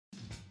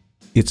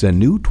It's a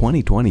new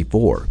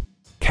 2024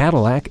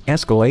 Cadillac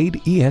Escalade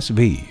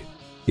ESV.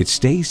 It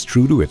stays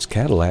true to its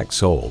Cadillac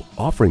soul,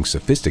 offering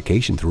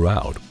sophistication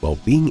throughout while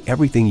being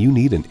everything you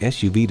need an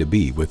SUV to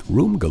be with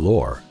room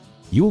galore.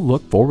 You'll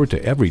look forward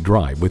to every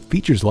drive with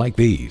features like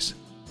these: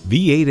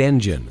 V8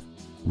 engine,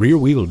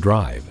 rear-wheel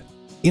drive,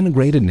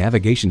 integrated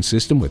navigation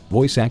system with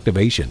voice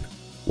activation,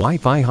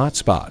 Wi-Fi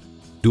hotspot,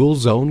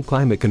 dual-zone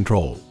climate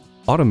control,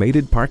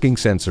 automated parking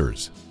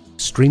sensors,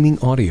 streaming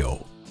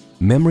audio,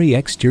 memory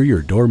exterior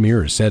door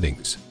mirror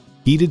settings,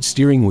 heated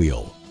steering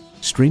wheel,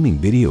 streaming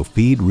video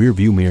feed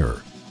rear-view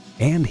mirror,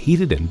 and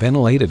heated and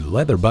ventilated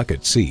leather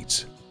bucket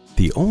seats.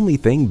 The only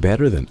thing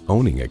better than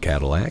owning a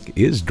Cadillac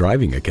is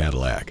driving a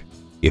Cadillac.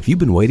 If you've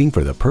been waiting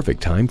for the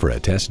perfect time for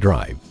a test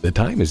drive, the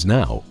time is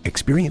now.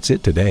 Experience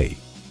it today.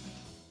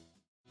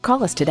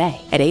 Call us today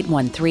at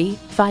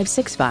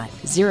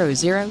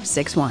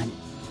 813-565-0061.